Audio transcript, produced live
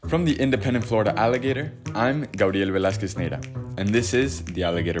From the independent Florida Alligator, I'm Gabriel Velázquez Neira, and this is the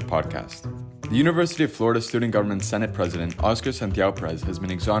Alligator Podcast. The University of Florida Student Government Senate President Oscar Santiago Perez has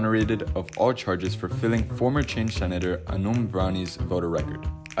been exonerated of all charges for filling former Change Senator Anum Brownie's voter record.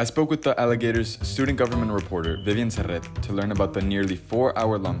 I spoke with the Alligator's student government reporter Vivian Serret to learn about the nearly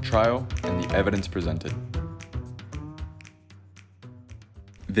 4-hour-long trial and the evidence presented.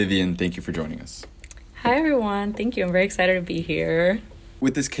 Vivian, thank you for joining us. Hi, everyone. Thank you. I'm very excited to be here.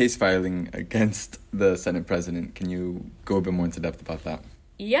 With this case filing against the Senate President, can you go a bit more into depth about that?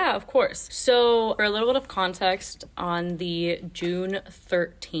 Yeah, of course. So for a little bit of context, on the June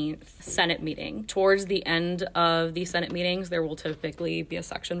 13th Senate meeting, towards the end of the Senate meetings, there will typically be a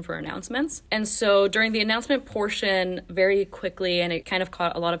section for announcements. And so during the announcement portion, very quickly, and it kind of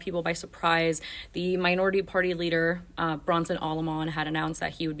caught a lot of people by surprise, the minority party leader, Bronson Alamon, had announced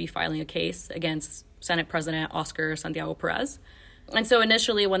that he would be filing a case against Senate President Oscar Santiago Perez. And so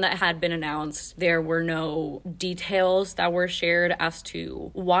initially when that had been announced, there were no details that were shared as to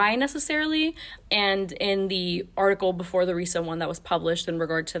why necessarily. And in the article before the recent one that was published in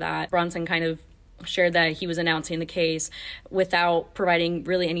regard to that, Bronson kind of shared that he was announcing the case without providing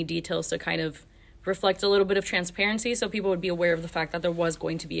really any details to kind of reflect a little bit of transparency so people would be aware of the fact that there was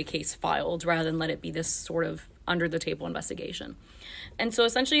going to be a case filed rather than let it be this sort of under-the-table investigation. And so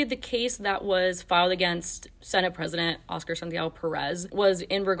essentially the case that was filed against Senate President Oscar Santiago Perez was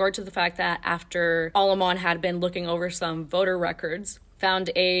in regard to the fact that after Alamon had been looking over some voter records,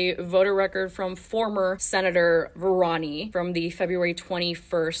 found a voter record from former Senator Varani from the February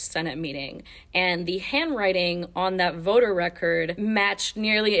 21st Senate meeting. And the handwriting on that voter record matched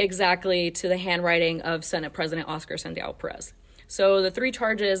nearly exactly to the handwriting of Senate President Oscar Santiago Perez. So the three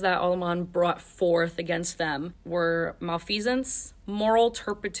charges that Alamon brought forth against them were malfeasance, moral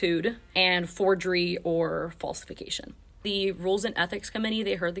turpitude, and forgery or falsification. The Rules and Ethics Committee,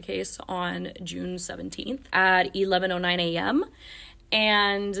 they heard the case on June 17th at 11:09 a.m.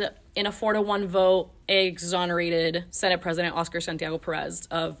 And in a 4-1 vote, exonerated Senate President Oscar Santiago Perez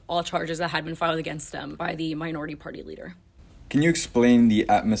of all charges that had been filed against them by the minority party leader. Can you explain the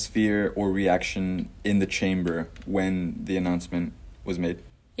atmosphere or reaction in the chamber when the announcement was made?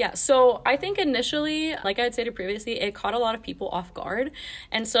 Yeah, so I think initially, like I had stated previously, it caught a lot of people off guard.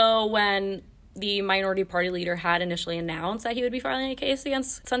 And so when the minority party leader had initially announced that he would be filing a case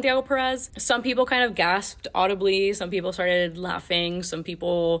against Santiago Perez, some people kind of gasped audibly, some people started laughing, some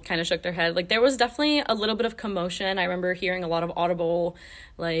people kind of shook their head. Like, there was definitely a little bit of commotion. I remember hearing a lot of audible,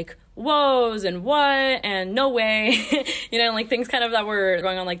 like, whoas and what and no way, like things kind of that were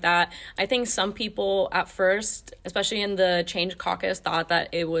going on like that. I think some people at first, especially in the Change Caucus, thought that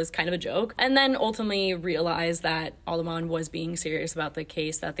it was kind of a joke, and then ultimately realized that Alamon was being serious about the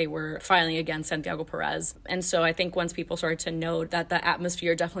case that they were filing against Santiago Perez. And so I think once people started to note that the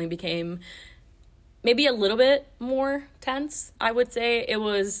atmosphere definitely became maybe a little bit more tense, I would say it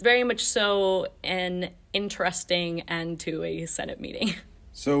was very much so an interesting end to a Senate meeting.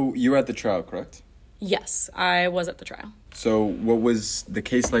 So you were at the trial, correct? Yes, I was at the trial. So what was the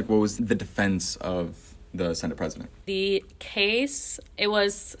case like? What was the defense of the Senate President? The case, it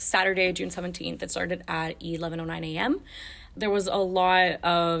was Saturday, June 17th. It started at 11:09 a.m. There was a lot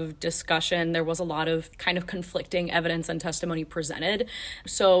of discussion. There was a lot of kind of conflicting evidence and testimony presented.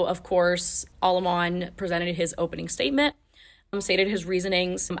 So, of course, Alamon presented his opening statement, stated his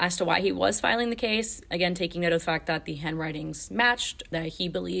reasonings as to why he was filing the case, again taking note of the fact that the handwritings matched, that he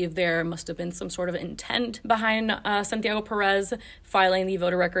believed there must have been some sort of intent behind Santiago Perez filing the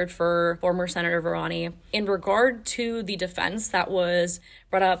voter record for former Senator Varani. In regard to the defense that was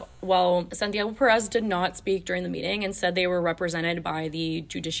brought up, well, Santiago Perez did not speak during the meeting and said they were represented by the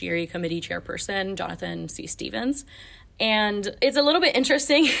Judiciary Committee Chairperson, Jonathan C. Stevens. And it's a little bit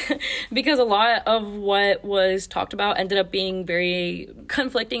interesting because a lot of what was talked about ended up being very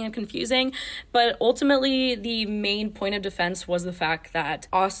conflicting and confusing. But ultimately, the main point of defense was the fact that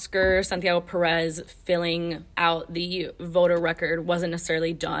Oscar Santiago Perez filling out the voter record wasn't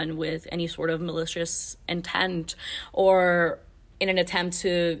necessarily done with any sort of malicious intent or in an attempt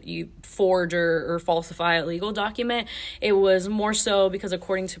to forge or falsify a legal document. It was more so because,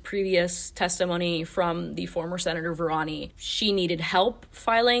 according to previous testimony from the former Senator Varani, she needed help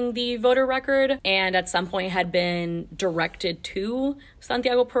filing the voter record and at some point had been directed to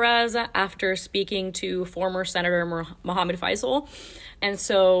Santiago Perez after speaking to former Senator Mohammed Faisal. And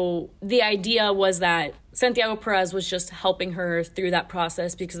so the idea was that Santiago Perez was just helping her through that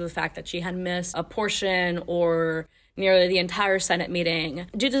process because of the fact that she had missed a portion or nearly the entire Senate meeting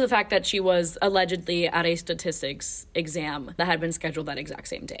due to the fact that she was allegedly at a statistics exam that had been scheduled that exact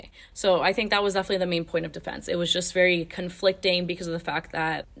same day. So I think that was definitely the main point of defense. It was just very conflicting because of the fact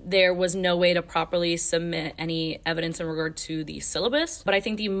that there was no way to properly submit any evidence in regard to the syllabus. But I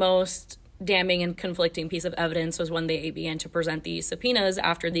think the most damning and conflicting piece of evidence was when they began to present the subpoenas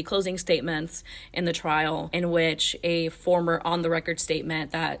after the closing statements in the trial, in which a former on-the-record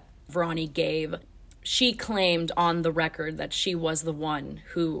statement that Verani gave, she claimed on the record that she was the one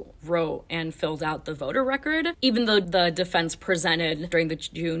who wrote and filled out the voter record, even though the defense presented during the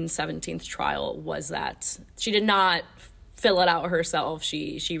June 17th trial was that she did not fill it out herself.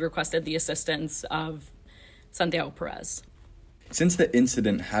 She requested the assistance of Santiago Perez. Since the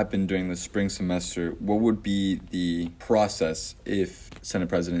incident happened during the spring semester, what would be the process if Senate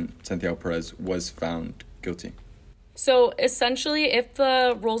President Santiago Perez was found guilty? So essentially, if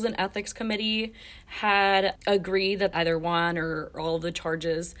the Rules and Ethics Committee had agreed that either one or all of the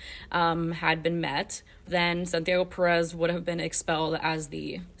charges had been met, then Santiago Perez would have been expelled as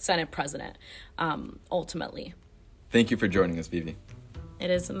the Senate President, ultimately. Thank you for joining us, Vivi. It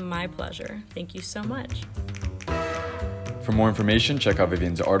is my pleasure. Thank you so much. For more information, check out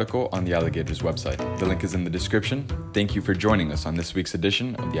Vivian's article on the Alligator's website. The link is in the description. Thank you for joining us on this week's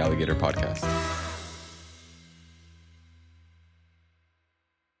edition of the Alligator Podcast.